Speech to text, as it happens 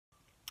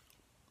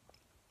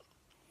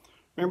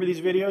Remember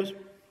these videos?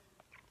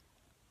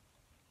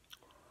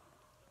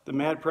 The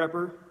Mad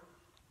Prepper,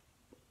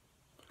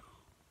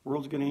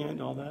 World's Gonna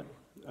End, all that.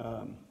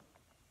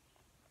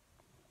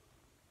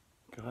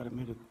 God,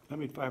 I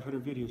made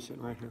 500 videos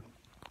sitting right here.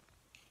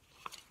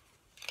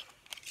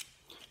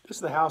 This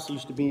is the house I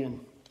used to be in.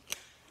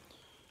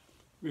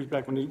 Years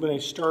back when I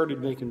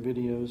started making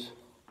videos.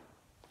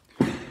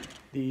 Let's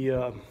see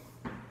if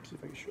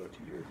I can show it to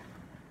you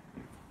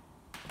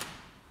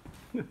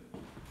here.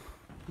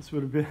 This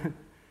would have been,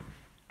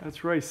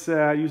 that's right,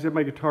 sad. I used to have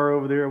my guitar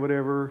over there or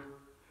whatever.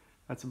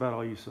 That's about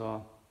all you saw.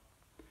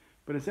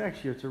 But it's a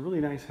really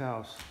nice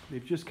house.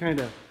 They've just kind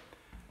of,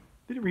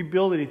 they didn't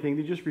rebuild anything.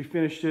 They just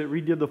refinished it,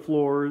 redid the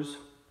floors.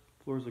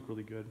 Floors look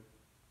really good.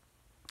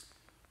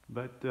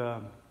 But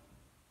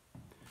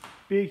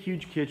big,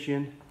 huge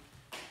kitchen.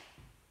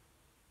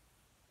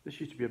 This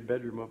used to be a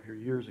bedroom up here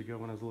years ago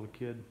when I was a little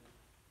kid.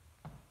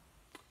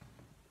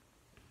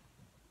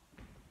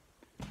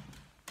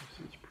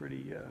 It's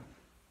pretty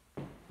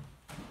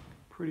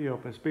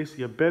open. It's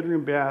basically a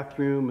bedroom,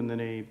 bathroom, and then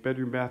a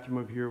bedroom, bathroom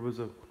over here. It was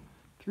a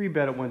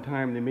 3-bed at one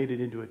time. They made it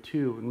into a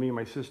 2, and me and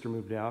my sister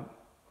moved out.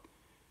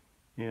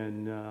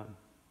 And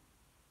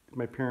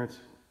my parents,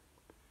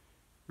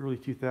 early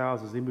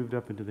 2000s, they moved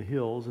up into the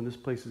hills, and this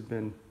place has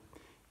been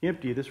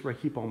empty. This is where I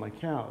keep all my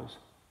cows,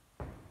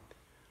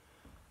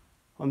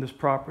 on this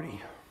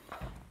property.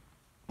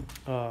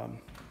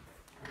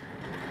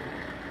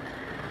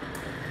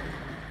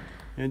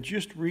 And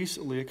just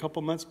recently, a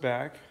couple months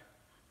back,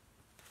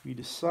 we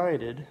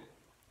decided,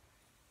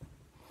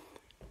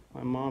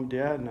 my mom,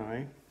 dad, and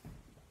I,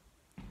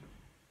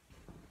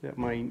 that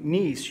my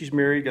niece, she's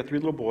married, got 3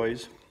 little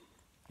boys,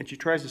 and she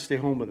tries to stay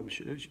home with them.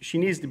 She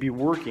needs to be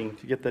working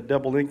to get that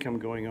double income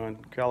going on in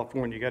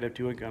California. You got to have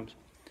 2 incomes.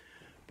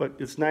 But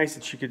it's nice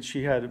that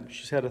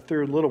she's had a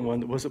 3rd little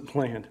one that wasn't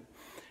planned.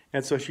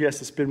 And so she has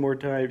to spend more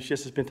time, she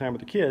has to spend time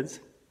with the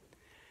kids.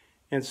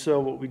 And so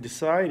what we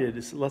decided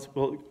is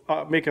we'll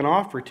make an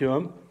offer to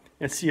them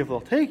and see if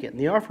they'll take it. And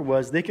the offer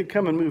was they could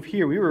come and move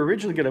here. We were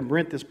originally going to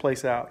rent this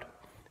place out.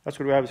 That's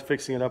what I was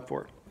fixing it up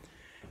for.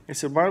 I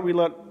said, why don't we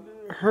let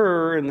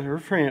her and her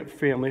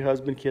family,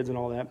 husband, kids, and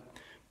all that,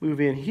 move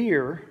in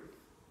here,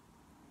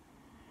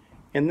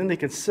 and then they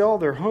can sell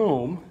their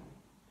home,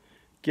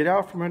 get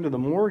out from under the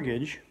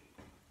mortgage,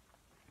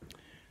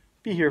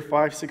 be here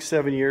 5, 6,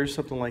 7 years,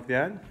 something like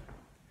that,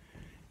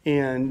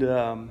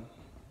 and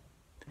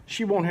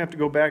she won't have to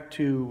go back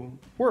to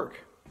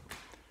work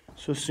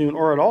so soon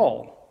or at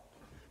all,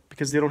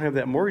 because they don't have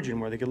that mortgage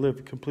anymore. They can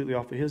live completely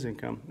off of his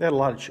income. They had a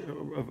lot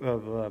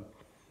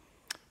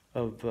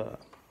of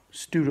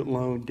student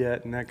loan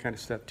debt and that kind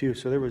of stuff too.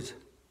 So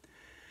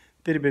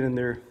they'd have been in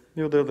their,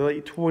 their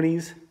late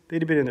 20s.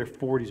 They'd have been in their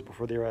 40s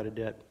before they were out of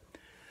debt.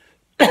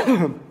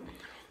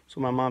 So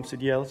my mom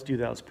said, yeah, let's do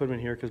that. Let's put them in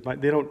here, because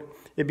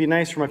it'd be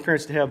nice for my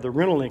parents to have the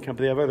rental income,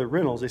 but they have other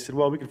rentals. They said,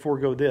 well, we can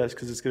forego this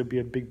because it's going to be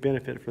a big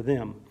benefit for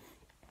them,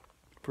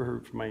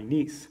 for my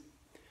niece.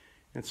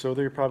 And so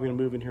they're probably going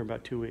to move in here in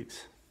about 2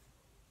 weeks.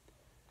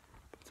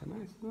 It's a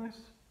nice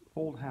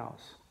old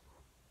house.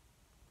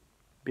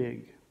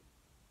 Big.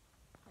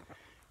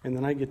 And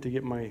then I get to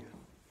get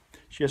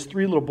she has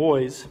 3 little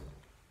boys,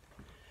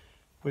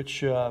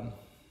 which I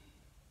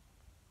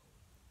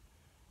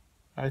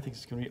think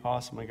it's going to be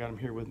awesome. I got them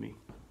here with me.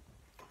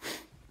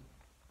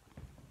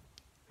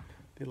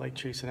 They like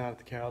chasing out at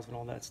the cows and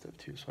all that stuff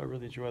too. So I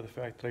really enjoy the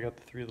fact that I got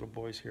the 3 little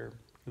boys here,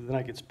 because then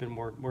I could spend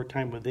more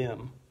time with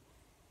them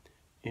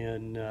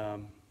and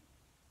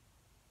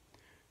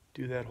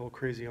do that whole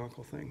crazy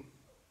uncle thing.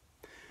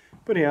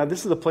 But yeah, this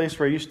is the place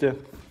where I used to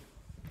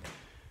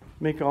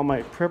make all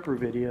my prepper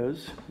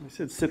videos. I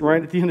said, sitting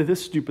right at the end of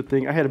this stupid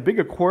thing. I had a big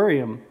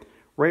aquarium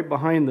right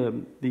behind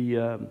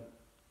the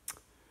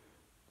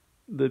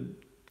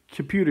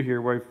computer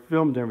here where I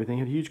filmed everything. I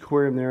had a huge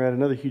aquarium there. I had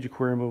another huge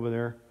aquarium over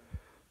there.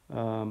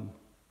 I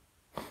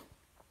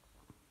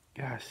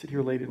sit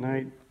here late at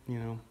night,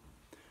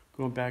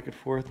 going back and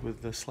forth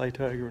with the Sly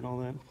Tiger and all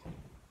that.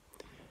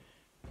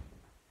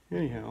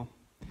 Anyhow,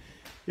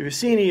 if you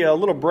see any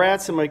little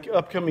brats in my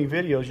upcoming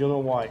videos, you'll know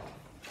why.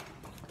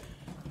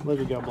 Love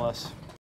you, God bless.